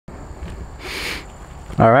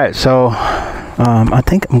All right, so I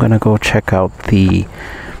think I'm gonna go check out the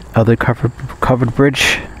other covered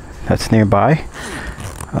bridge that's nearby.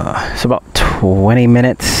 It's about 20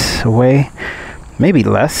 minutes away, maybe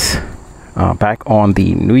less, back on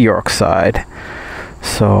the New York side.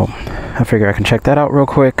 So I figure I can check that out real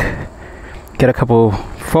quick, get a couple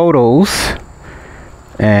photos,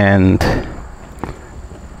 and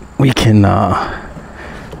we can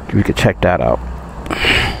check that out.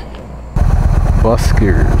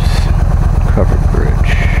 Buskers covered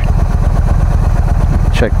bridge.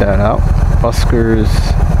 Check that out. Buskers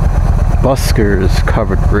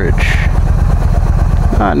covered bridge.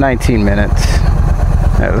 19 minutes.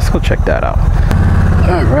 Yeah, let's go check that out.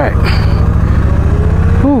 All right.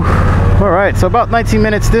 Whew. All right. So about 19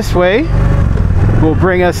 minutes this way will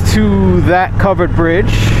bring us to that covered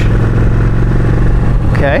bridge.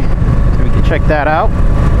 Okay. So we can check that out.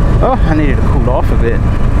 Oh, I needed to cool off a bit.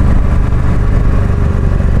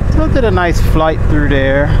 So I did a nice flight through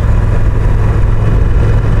there.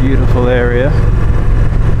 Beautiful area.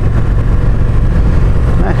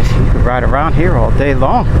 Man, you could ride around here all day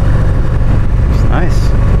long. It's nice.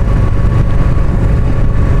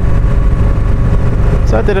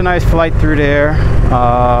 So I did a nice flight through there.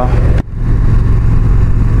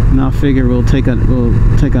 Now I figure we'll take a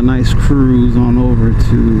nice cruise on over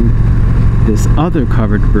to this other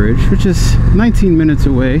covered bridge, which is 19 minutes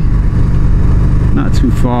away. Not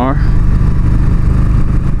too far.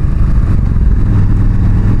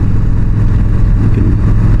 You can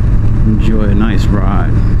enjoy a nice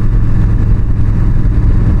ride.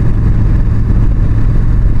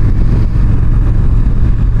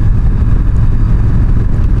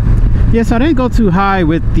 Yes, I didn't go too high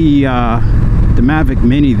with the Mavic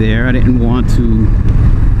Mini there. I didn't want to.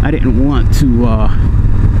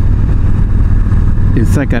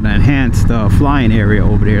 It's like an enhanced flying area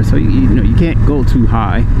over there, so you know you can't go too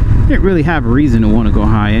high. Didn't really have a reason to want to go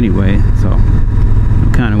high anyway, so I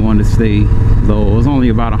kind of wanted to stay low. It was only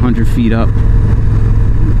about 100 feet up.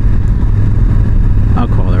 I'll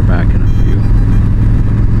call her back in a few.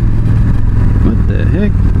 What the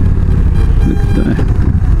heck? Look at that.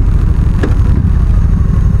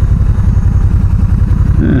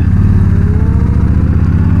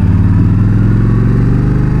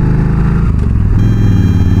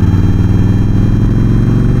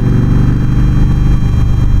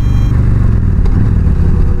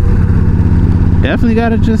 Definitely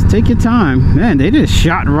gotta just take your time. Man, they just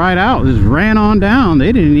shot right out, just ran on down.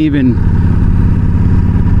 They didn't even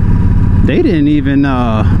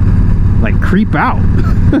like creep out.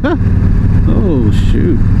 Oh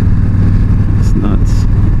shoot, it's nuts.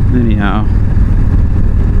 Anyhow,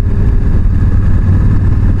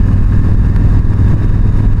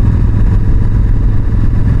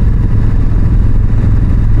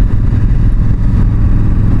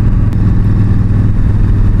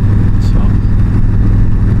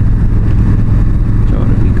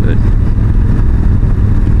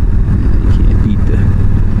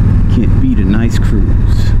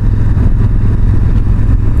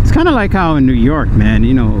 kind of like how in New York, man,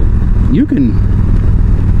 you know,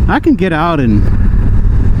 I can get out and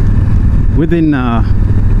within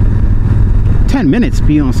 10 minutes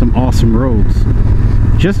be on some awesome roads,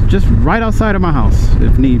 just right outside of my house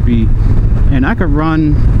if need be, and I could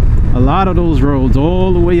run a lot of those roads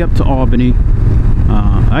all the way up to Albany.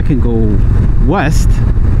 I can go west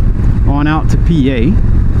on out to PA,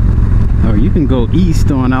 or you can go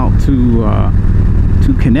east on out to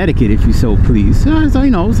Connecticut if you so please. So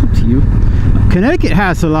you know, it's up to you. Connecticut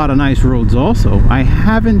has a lot of nice roads also. I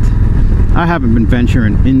haven't been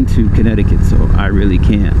venturing into Connecticut, so I really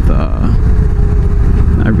can't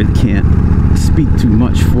speak too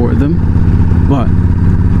much for them, but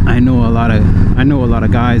I know a lot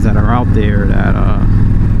of guys that are out there that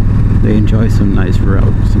they enjoy some nice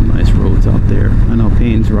roads out there. I know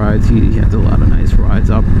Payne's rides, he has a lot of nice roads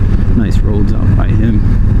out by him.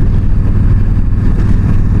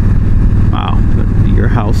 Wow, but your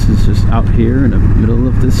house is just out here in the middle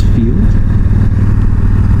of this field.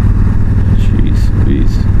 Jeez,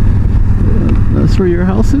 please. That's where your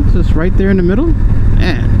house is? Just right there in the middle?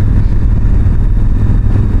 Man.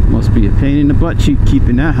 Must be a pain in the butt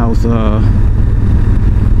keeping that house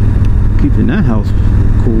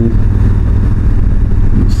cool.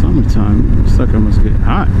 In the summertime, looks like I must get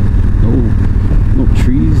hot. No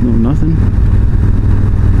trees, no nothing.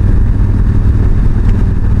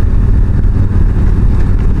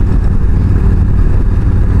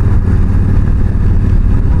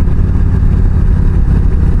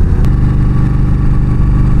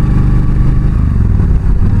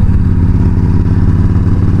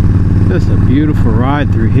 Just a beautiful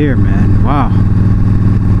ride through here, man. Wow.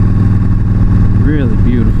 really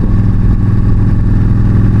beautiful.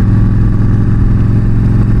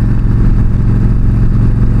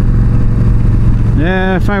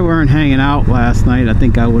 Yeah, if I weren't hanging out last night, I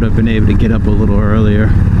think I would have been able to get up a little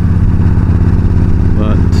earlier.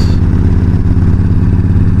 But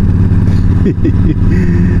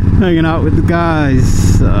hanging out with the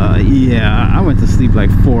guys, yeah, I went to sleep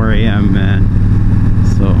like 4 a.m. man.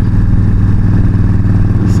 So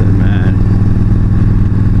I said, man,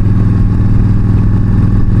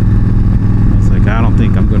 I was like, I don't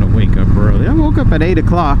think I'm gonna wake up early. I woke up at 8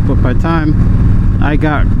 o'clock, but by the time I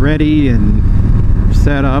got ready and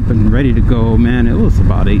set up and ready to go, man, it was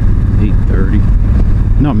about 8:30.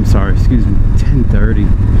 No, I'm sorry, excuse me, 10:30.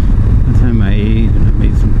 By the time I ate and I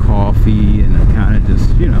made some coffee and I kind of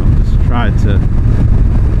just, you know, just tried to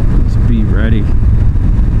just be ready.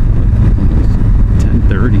 Almost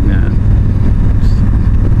 10:30, man.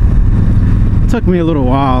 It took me a little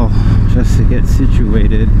while just to get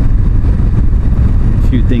situated. A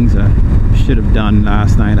few things I should have done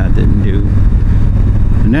last night I didn't do.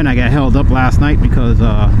 And then I got held up last night because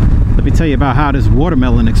let me tell you about how this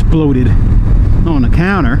watermelon exploded on the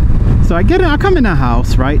counter. So I come in the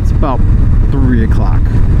house, right? It's about 3 o'clock,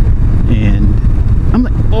 and I'm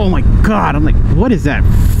like, oh my god, I'm like, what is that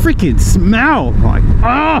freaking smell? I'm like,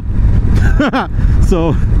 ah!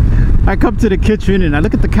 So I come to the kitchen and I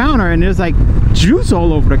look at the counter and there's like juice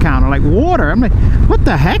all over the counter, like water. I'm like, what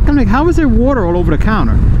the heck? I'm like, how is there water all over the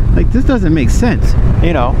counter? Like, this doesn't make sense,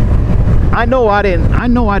 you know. I know I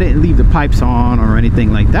didn't leave the pipes on or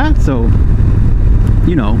anything like that, so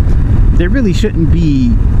you know, there really shouldn't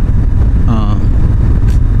be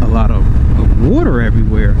a lot of water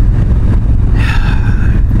everywhere.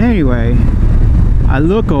 Anyway, I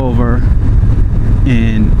look over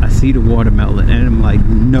and I see the watermelon and I'm like,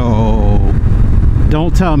 no,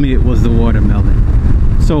 don't tell me it was the watermelon.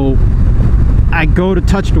 So I go to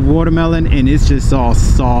touch the watermelon and it's just all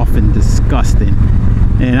soft and disgusting.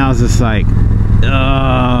 And I was just like,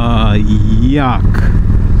 yuck,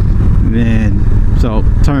 man. So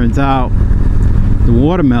turns out the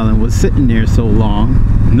watermelon was sitting there so long,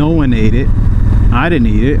 no one ate it. I didn't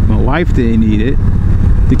eat it, my wife didn't eat it,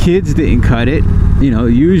 the kids didn't cut it. You know,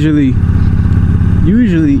 usually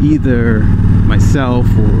either myself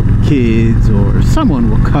or the kids or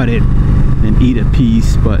someone will cut it and eat a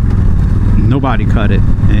piece, but nobody cut it.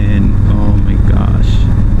 And oh my gosh,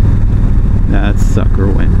 that sucker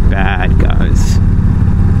went bad, guys,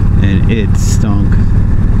 and it stunk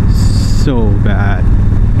so bad.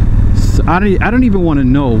 So I don't even want to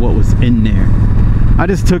know what was in there. I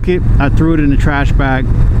just took it, I threw it in the trash bag,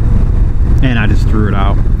 and I just threw it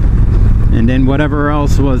out. And then whatever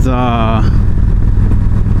else was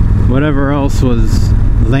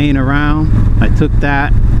laying around, I took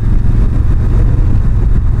that,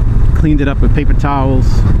 cleaned it up with paper towels,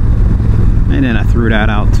 and then I threw that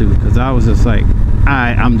out too, because I was just like,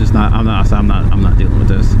 I'm not dealing with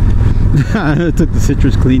this. I took the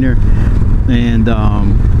citrus cleaner and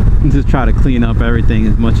just try to clean up everything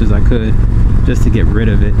as much as I could, just to get rid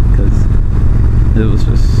of it, because it was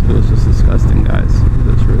just disgusting, guys. It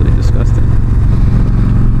was really disgusting.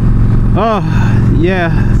 Oh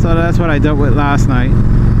yeah, so that's what I dealt with last night.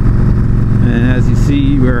 And as you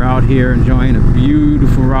see, we're out here enjoying a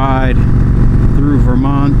beautiful ride through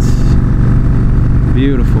Vermont.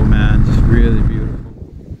 Beautiful, man, just really beautiful.